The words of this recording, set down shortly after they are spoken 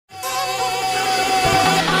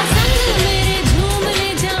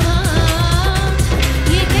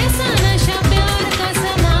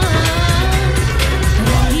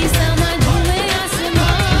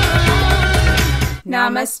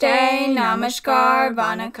Namaste, Namaskar,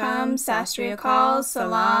 Vanakkam, Sat Sri Akal,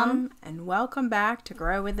 Salam. And welcome back to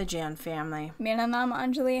Grow with the J.A.N family. Mera naam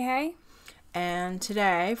Anjali hai. And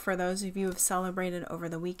today, for those of you who have celebrated over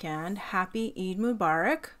the weekend, happy Eid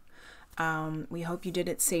Mubarak. We hope you did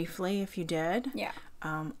it safely if you did. Yeah.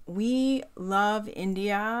 We love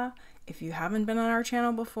India, if you haven't been on our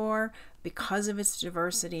channel before, because of its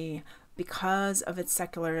diversity, because of its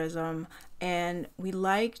secularism, and we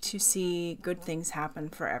like to see good things happen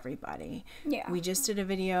for everybody. Yeah. We just did a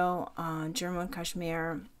video on Jammu and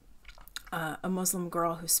Kashmir, a Muslim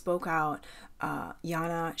girl who spoke out,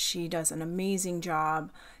 Yana. She does an amazing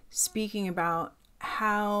job speaking about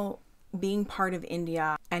how being part of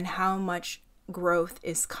India and how much growth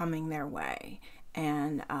is coming their way.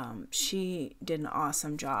 And she did an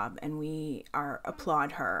awesome job, and we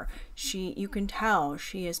applaud her. You can tell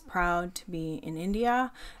she is proud to be in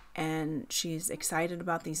India, and she's excited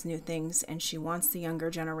about these new things, and she wants the younger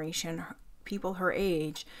generation, people her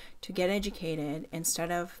age, to get educated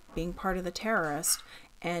instead of being part of the terrorists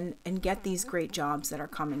and get these great jobs that are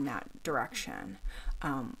coming that direction.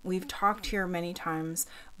 We've talked here many times.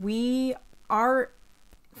 Our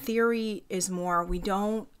theory is more, we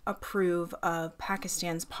don't approve of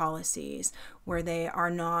Pakistan's policies where they are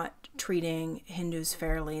not treating Hindus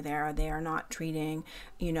fairly there. They are not treating,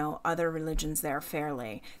 other religions there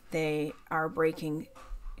fairly. They are breaking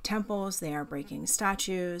temples. They are breaking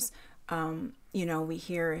statues. We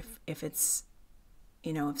hear if it's,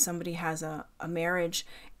 if somebody has a marriage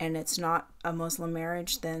and it's not a Muslim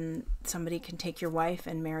marriage, then somebody can take your wife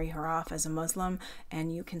and marry her off as a Muslim,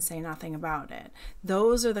 and you can say nothing about it.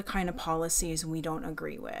 Those are the kind of policies we don't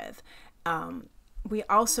agree with. We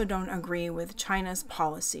also don't agree with China's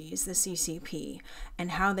policies, the CCP,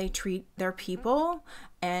 and how they treat their people,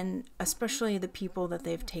 and especially the people that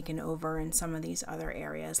they've taken over in some of these other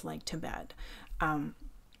areas like Tibet.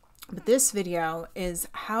 But this video is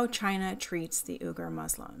how China treats the Uyghur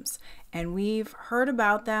Muslims. And we've heard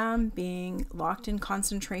about them being locked in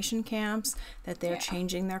concentration camps, that they're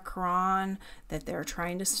changing their Quran, that they're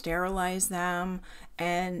trying to sterilize them.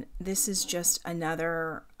 And this is just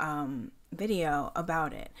another video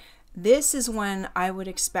about it. This is when I would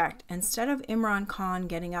expect, instead of Imran Khan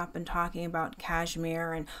getting up and talking about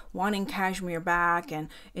Kashmir and wanting Kashmir back, and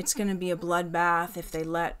it's going to be a bloodbath if they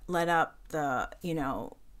let up the,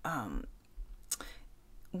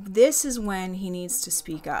 this is when he needs to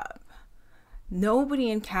speak up. Nobody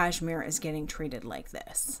in Kashmir is getting treated like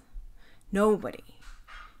this. Nobody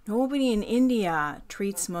in India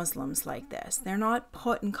treats Muslims like this. They're not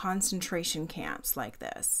put in concentration camps like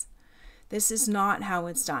this. This is not how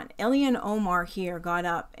it's done. Ilhan Omar here got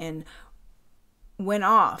up and went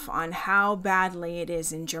off on how badly it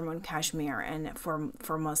is in Jammu and Kashmir and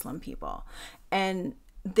for Muslim people. And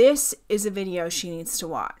this is a video she needs to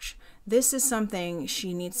watch. This is something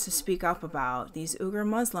she needs to speak up about. These Uyghur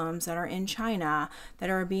Muslims that are in China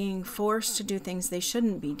that are being forced to do things they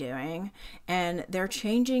shouldn't be doing, and they're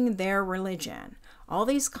changing their religion. All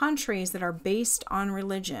these countries that are based on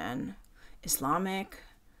religion, Islamabad,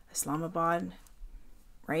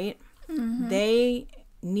 right? Mm-hmm. They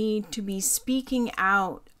need to be speaking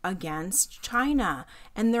out against China,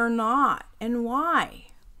 and they're not. And why?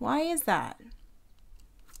 Why is that?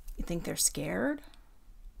 You think they're scared?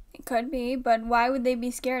 It could be, but why would they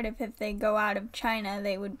be scared if they go out of China,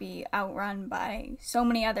 they would be outrun by so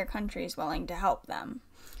many other countries willing to help them?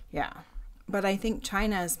 Yeah, but I think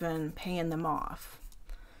China has been paying them off,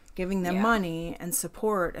 giving them money and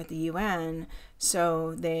support at the UN,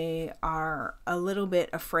 so they are a little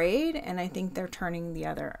bit afraid, and I think they're turning the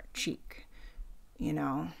other cheek,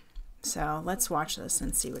 So let's watch this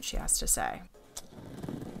and see what she has to say.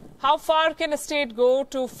 How far can a state go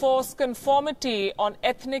to force conformity on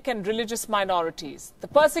ethnic and religious minorities? The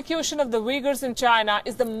persecution of the Uyghurs in China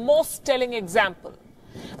is the most telling example.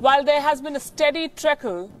 While there has been a steady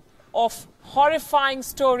trickle of horrifying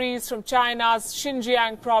stories from China's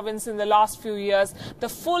Xinjiang province in the last few years, the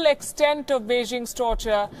full extent of Beijing's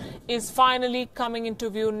torture is finally coming into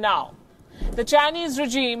view now. The Chinese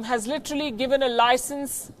regime has literally given a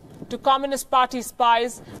license to Communist Party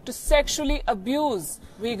spies to sexually abuse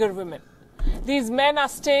Uyghur women. These men are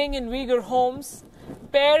staying in Uyghur homes,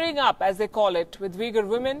 pairing up, as they call it, with Uyghur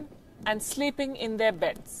women and sleeping in their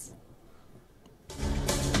beds.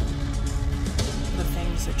 The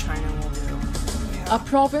things that China will do. A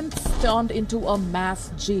province turned into a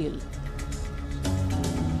mass jail.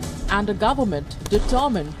 And a government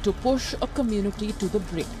determined to push a community to the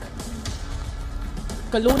brink.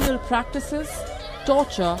 Colonial practices,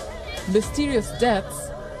 torture, mysterious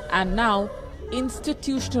deaths, and now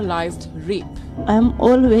institutionalized rape. I'm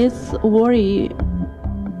always worried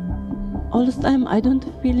All the time I don't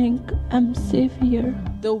feeling I'm safe here.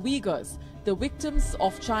 The Uyghurs, the victims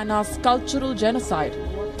of China's cultural genocide,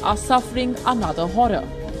 are suffering another horror.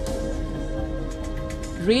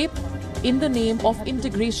 Rape in the name of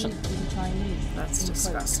integration. That's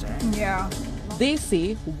disgusting. Yeah. They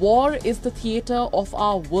say war is the theater of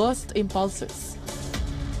our worst impulses.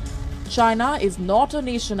 China is not a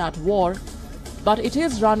nation at war, but it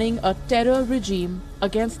is running a terror regime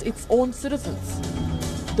against its own citizens,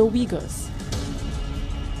 the Uyghurs.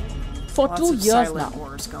 For Lots 2 of years silent now,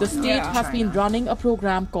 wars going the on state in has been China. running a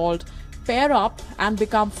program called Pair Up and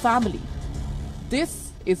Become Family.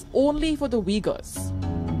 This is only for the Uyghurs.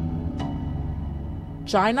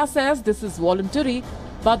 China says this is voluntary,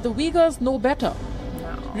 but the Uyghurs know better.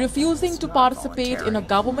 Refusing to participate in a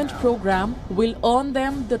government program will earn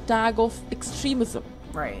them the tag of extremism.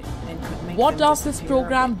 Right. And could make What them does this disappear or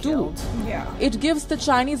program get do? killed. Yeah. It gives the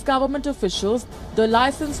Chinese government officials the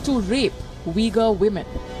license to rape Uyghur women.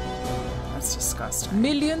 That's disgusting.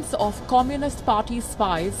 Millions of Communist Party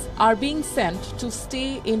spies are being sent to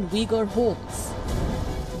stay in Uyghur homes.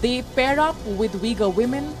 They pair up with Uyghur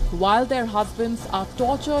women while their husbands are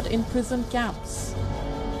tortured in prison camps.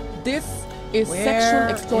 This is sexual Where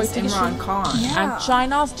is exploitation, Imran Khan? Yeah. and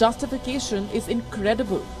China's justification is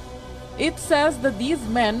incredible. It says that these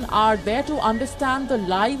men are there to understand the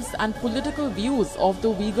lives and political views of the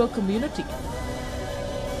Uyghur community,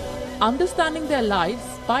 understanding their lives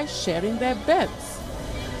by sharing their beds.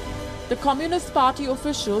 The Communist Party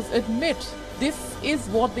officials admit this is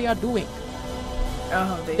what they are doing.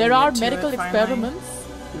 Oh, they There are admit to medical it finally? experiments,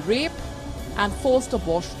 rape, and forced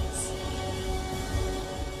abortions.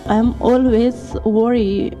 I'm always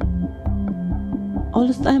worried. All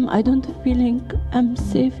the time I don't feeling I'm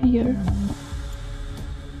safe here.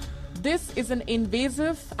 This is an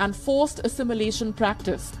invasive and forced assimilation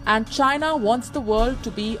practice, and China wants the world to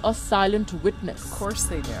be a silent witness. Of course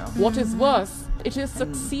they do. What is worse, it is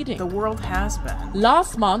succeeding. The world has been.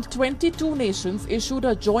 Last month, 22 nations issued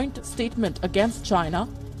a joint statement against China,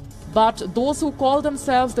 but those who call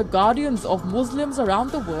themselves the guardians of Muslims around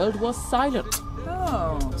the world were silent.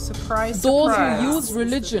 Oh, surprise, Those surprise. who use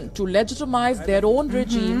religion to legitimize their own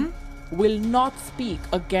regime will not speak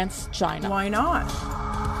against China. Why not?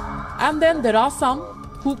 And then there are some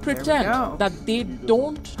who go. pretend that they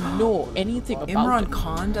don't know anything about Imran it.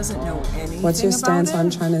 Khan doesn't know anything What's your stance about on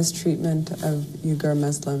it? China's treatment of Uyghur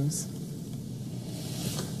Muslims?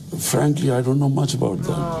 Frankly, I don't know much about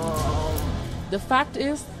that. The fact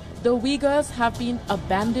is, the Uyghurs have been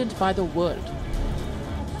abandoned by the world.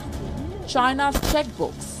 China's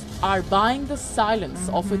checkbooks are buying the silence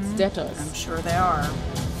of its I'm debtors. sure they are.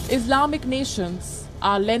 Islamic nations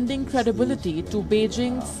are lending credibility to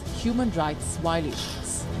Beijing's human rights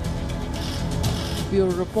violations.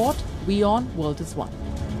 Bureau Report, WION, World is One.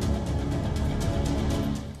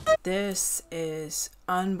 This is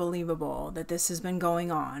unbelievable that this has been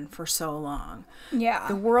going on for so long. Yeah.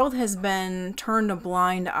 The world has been turned a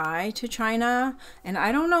blind eye to China, and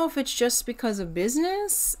I don't know if it's just because of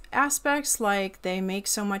business aspects, like they make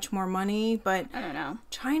so much more money, but I don't know.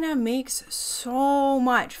 China makes so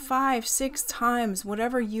much, 5-6 times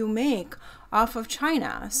whatever you make off of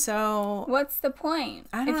China. So What's the point?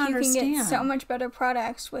 I don't if you can get understand. so much better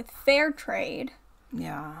products with fair trade.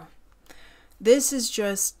 yeah, this is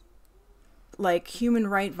just like human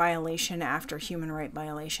right violation after human right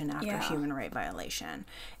violation after Yeah. human right violation,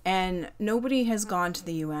 and nobody has gone to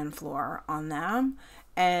the UN floor on them.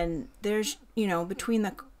 And there's, you know, between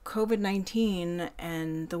the COVID-19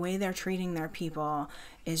 and the way they're treating their people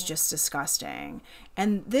is just disgusting.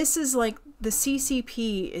 And this is like, the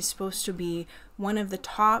CCP is supposed to be one of the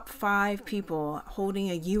top 5 people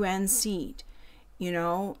holding a UN seat. You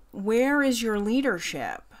know, where is your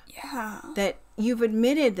leadership? Yeah. That you've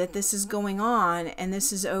admitted that this is going on and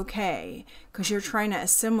this is okay because you're trying to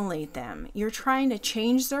assimilate them. You're trying to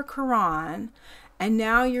change their Quran, and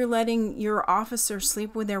now you're letting your officers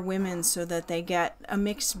sleep with their women so that they get a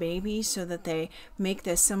mixed baby, so that they make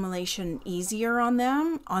the assimilation easier on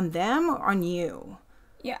them or on you.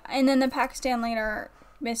 Yeah. And then the Pakistan leader,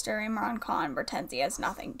 Mr. Imran Khan, pretends he has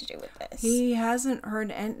nothing to do with this. He hasn't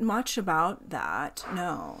heard much about that.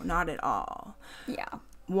 No, not at all. Yeah.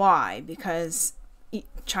 Why? Because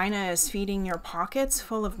China is feeding your pockets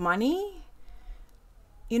full of money?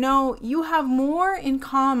 You know, you have more in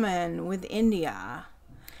common with India.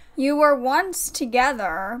 You were once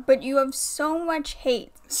together, but you have so much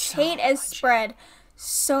hate. Hate has spread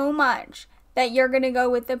so much that you're going to go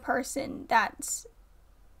with the person that's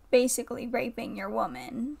basically raping your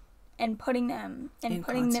woman and putting them In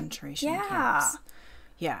concentration yeah. camps.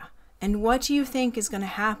 Yeah. And what do you think is going to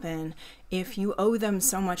happen if you owe them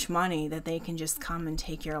so much money that they can just come and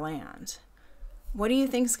take your land? What do you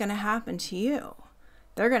think is going to happen to you?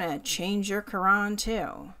 They're going to change your Quran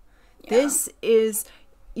too. Yeah.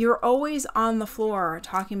 You're always on the floor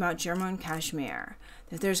talking about Jammu and Kashmir,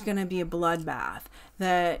 that there's going to be a bloodbath,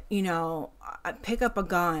 that, pick up a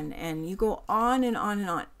gun, and you go on and on and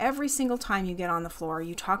on. Every single time you get on the floor,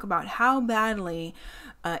 you talk about how badly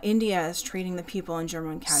India is treating the people in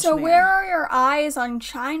Jammu and Kashmir. So where are your eyes on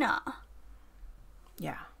China?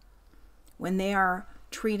 Yeah. When they are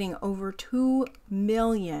treating over 2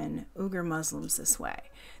 million Uyghur Muslims this way.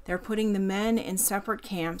 They're putting the men in separate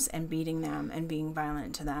camps and beating them and being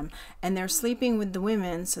violent to them. And they're sleeping with the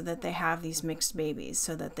women so that they have these mixed babies,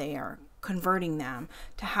 so that they are converting them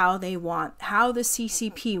to how the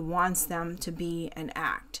CCP wants them to be and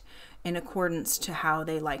act in accordance to how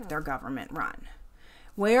they like their government run.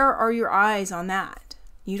 Where are your eyes on that?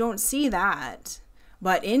 You don't see that.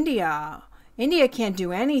 But India can't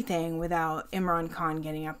do anything without Imran Khan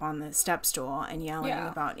getting up on the step stool and yelling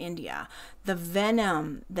about India. The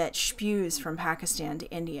venom that spews from Pakistan to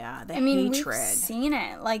India, the hatred. We've seen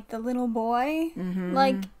it. Like the little boy. Mm-hmm.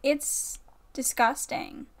 Like, it's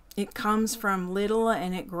disgusting. It comes from little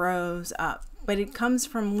and it grows up. But it comes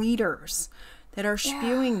from leaders that are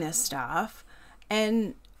spewing this stuff.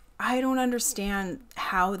 And I don't understand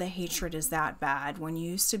how the hatred is that bad when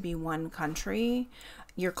you used to be one country.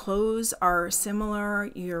 Your clothes are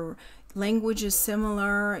similar, your language is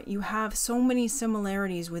similar, you have so many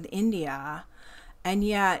similarities with India, and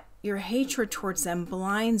yet your hatred towards them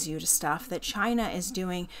blinds you to stuff that China is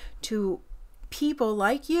doing to people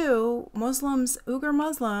like you, Muslims, Uyghur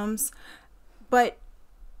Muslims, but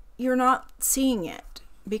you're not seeing it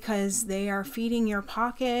because they are feeding your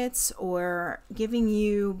pockets or giving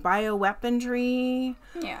you bioweaponry.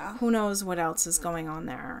 Yeah. Who knows what else is going on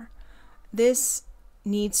there. This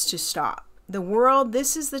needs to stop.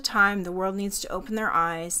 This is the time the world needs to open their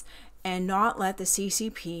eyes and not let the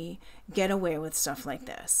CCP get away with stuff like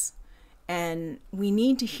this. And we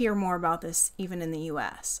need to hear more about this even in the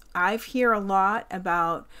US. I've heard a lot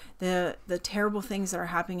about the terrible things that are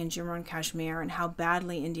happening in Jammu and Kashmir and how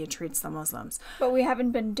badly India treats the Muslims. But we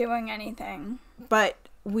haven't been doing anything. But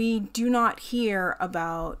we do not hear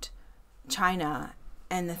about China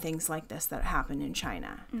and the things like this that happen in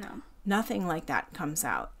China. No. Nothing like that comes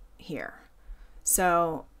out here.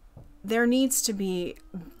 So there needs to be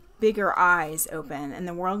bigger eyes open, and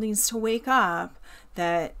the world needs to wake up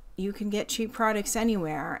that you can get cheap products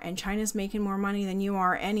anywhere, and China's making more money than you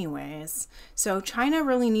are anyways. So China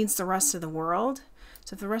really needs the rest of the world.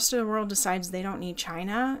 So if the rest of the world decides they don't need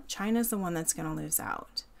China, China's the one that's going to lose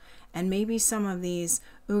out. And maybe some of these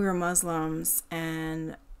Uyghur Muslims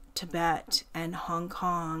and Tibet and Hong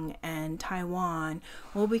Kong and Taiwan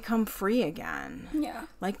will become free again. Yeah.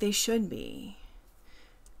 Like they should be.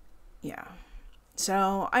 Yeah.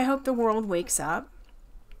 So I hope the world wakes up.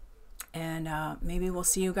 And maybe we'll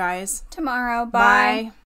see you guys tomorrow.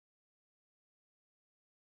 Bye.